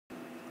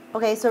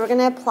Okay, so we're going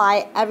to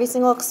apply every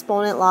single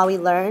exponent law we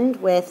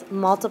learned with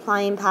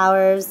multiplying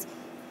powers,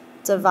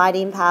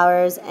 dividing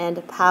powers,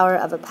 and power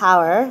of a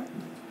power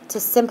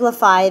to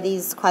simplify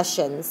these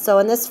questions. So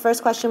in this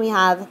first question we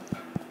have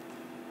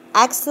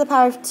x to the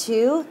power of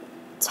 2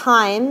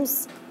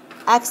 times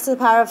x to the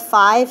power of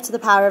 5 to the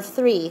power of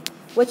 3.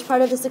 Which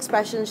part of this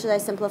expression should I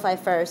simplify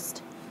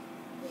first?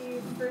 The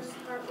first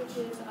part, which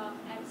is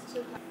x to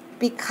the power.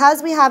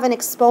 Because we have an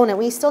exponent,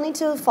 we still need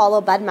to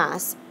follow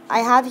BEDMAS. I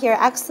have here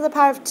x to the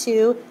power of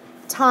 2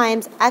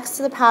 times x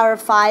to the power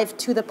of 5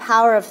 to the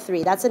power of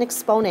 3. That's an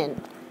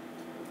exponent.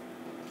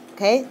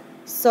 Okay,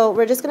 so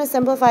we're just going to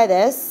simplify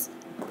this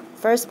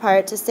first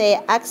part to say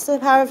x to the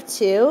power of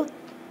 2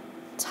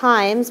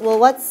 times, well,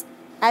 what's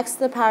x to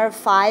the power of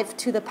 5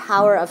 to the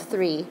power of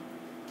 3?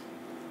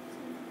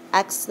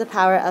 X to the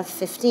power of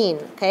 15.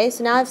 Okay,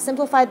 so now I've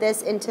simplified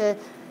this into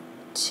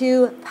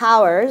two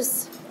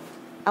powers.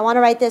 I want to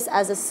write this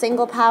as a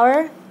single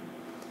power.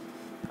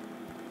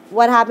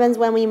 What happens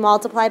when we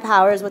multiply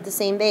powers with the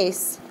same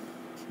base?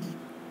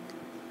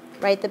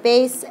 Write the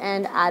base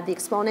and add the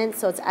exponent,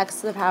 so it's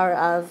x to the power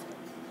of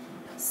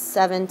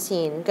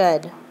 17.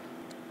 Good.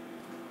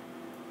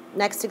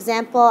 Next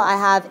example, I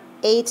have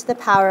a to the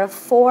power of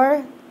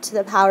 4 to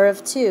the power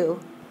of 2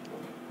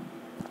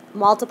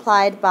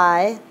 multiplied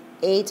by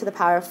a to the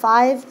power of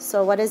 5.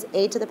 So what is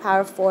a to the power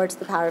of 4 to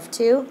the power of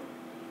 2?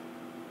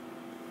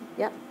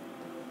 Yep.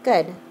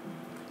 Good.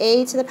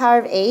 A to the power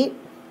of 8.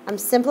 I'm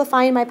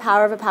simplifying my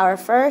power of a power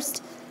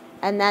first,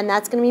 and then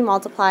that's going to be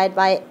multiplied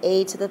by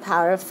a to the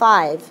power of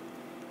 5.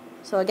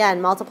 So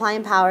again,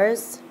 multiplying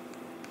powers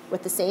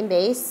with the same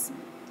base.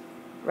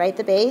 Write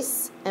the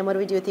base, and what do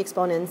we do with the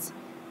exponents?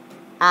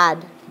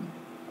 Add.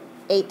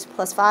 8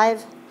 plus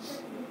 5,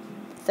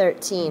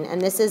 13.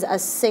 And this is a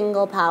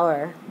single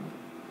power.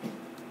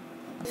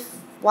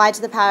 Y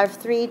to the power of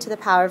 3 to the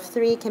power of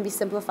 3 can be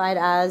simplified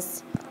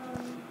as... Do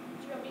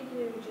you want me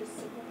to just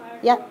simplify, or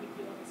Yep. do you want me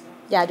to do all the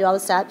steps? Yeah, do all the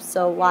steps.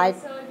 So Okay, y...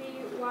 so it would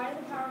be y to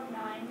the power of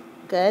 9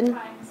 Good.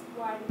 times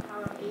y to the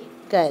power of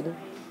 8. Good. So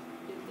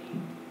I did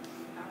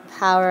the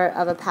Power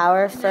of a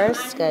power and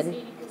first. then 9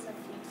 Good. is 80 plus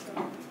 17,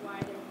 so it's y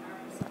to the power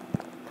of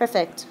 7.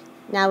 Perfect.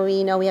 Now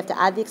we know we have to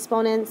add the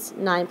exponents.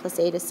 9 plus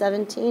 8 is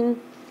 17.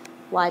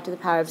 Y to the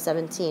power of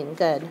 17.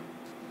 Good.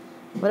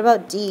 What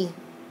about D?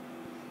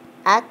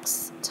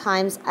 X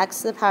times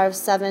x to the power of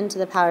 7 to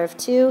the power of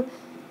 2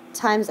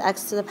 times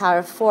x to the power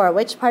of 4.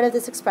 Which part of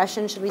this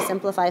expression should we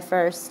simplify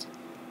first?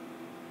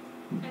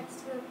 X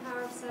to the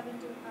power of 7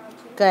 to the power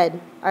of 2.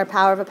 Good. Our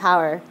power of a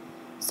power.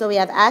 So we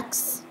have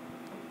x.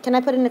 Can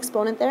I put an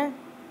exponent there?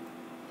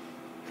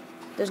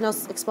 There's no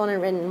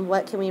exponent written.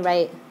 What can we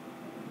write?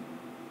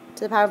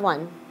 To the power of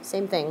 1.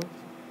 Same thing.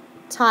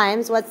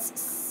 Times,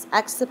 what's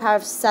x to the power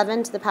of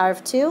 7 to the power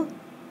of 2?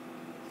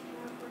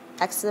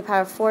 X to the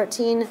power of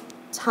 14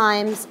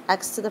 times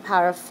x to the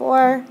power of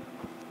 4.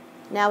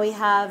 Now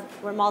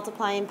we're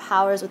multiplying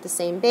powers with the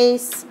same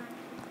base.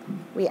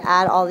 We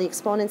add all the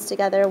exponents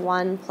together.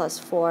 1 plus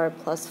 4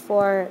 plus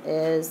 4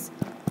 is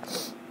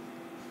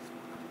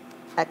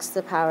x to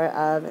the power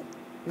of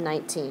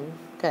 19.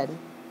 Good.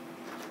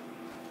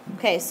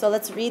 Okay, so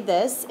let's read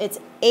this. It's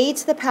a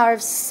to the power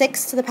of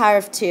 6 to the power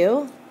of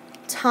 2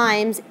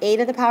 times a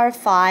to the power of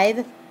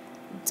 5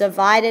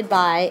 divided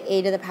by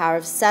a to the power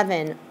of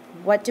 7.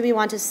 What do we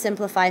want to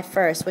simplify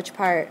first? Which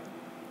part?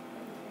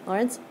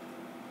 Lawrence?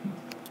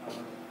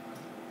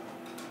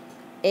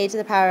 A to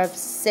the power of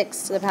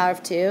 6 to the power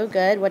of 2.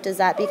 Good. What does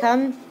that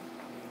become?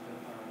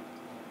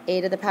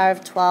 A to the power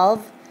of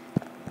 12.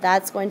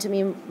 That's going to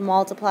be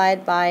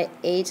multiplied by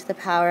a to the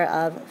power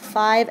of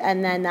 5,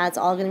 and then that's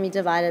all going to be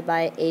divided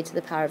by a to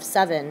the power of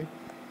 7.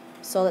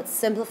 So let's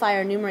simplify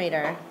our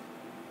numerator.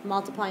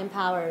 Multiplying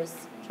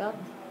powers. Chuck?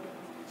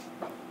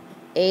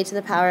 A to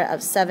the power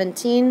of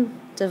 17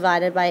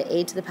 divided by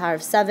a to the power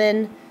of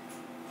 7.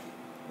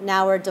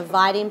 Now we're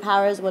dividing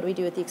powers. What do we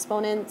do with the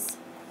exponents?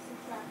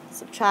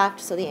 Subtract.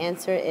 So the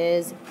answer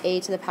is a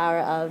to the power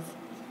of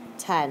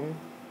 10.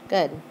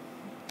 Good.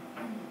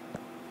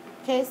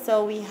 Okay,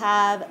 so we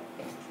have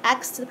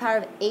x to the power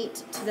of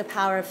 8 to the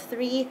power of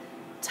 3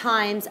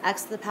 times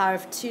x to the power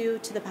of 2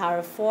 to the power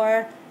of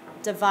 4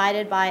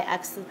 divided by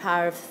x to the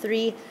power of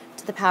 3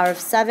 to the power of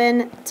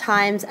 7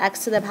 times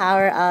x to the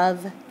power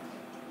of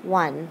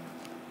 1.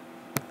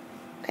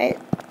 Okay,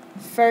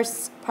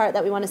 first part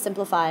that we want to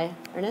simplify.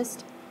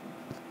 Ernest?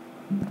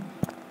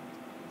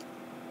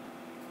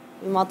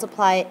 We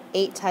multiply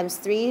 8 times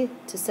 3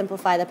 to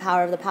simplify the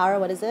power of the power.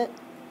 What is it?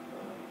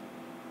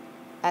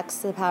 X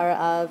to the power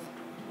of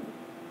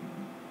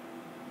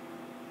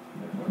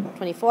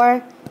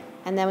 24.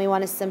 And then we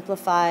want to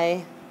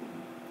simplify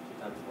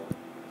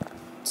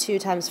 2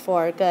 times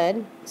 4.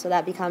 Good. So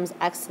that becomes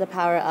x to the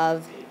power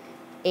of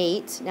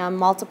 8. Now I'm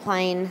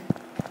multiplying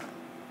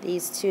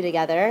these two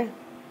together.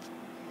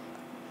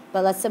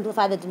 But let's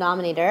simplify the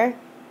denominator.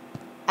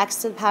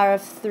 X to the power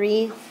of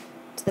 3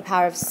 to the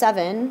power of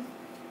 7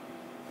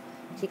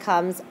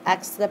 becomes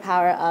x to the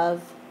power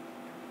of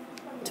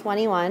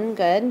 21.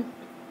 Good.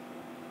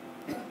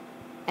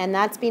 And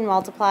that's being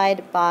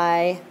multiplied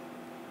by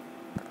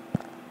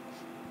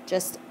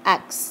just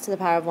x to the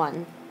power of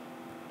 1.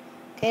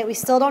 Okay, we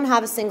still don't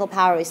have a single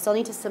power. We still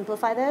need to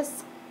simplify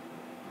this.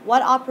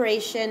 What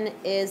operation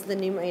is the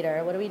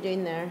numerator? What are we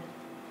doing there?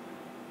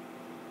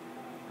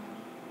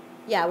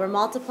 Yeah, we're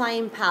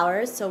multiplying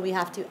powers, so we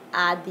have to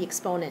add the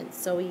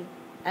exponents. So we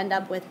end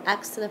up with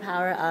x to the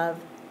power of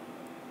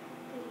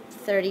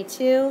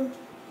 32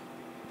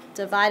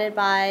 divided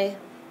by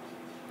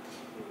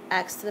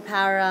x to the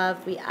power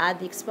of, we add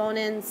the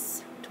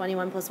exponents,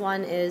 21 plus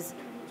 1 is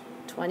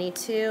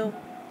 22.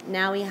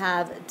 Now we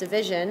have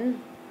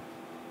division.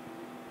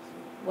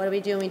 What do we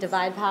do when we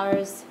divide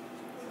powers?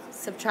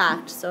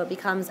 Subtract. So it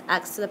becomes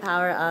x to the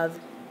power of,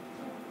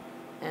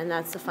 and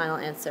that's the final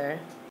answer.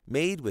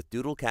 Made with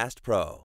Doodlecast Pro.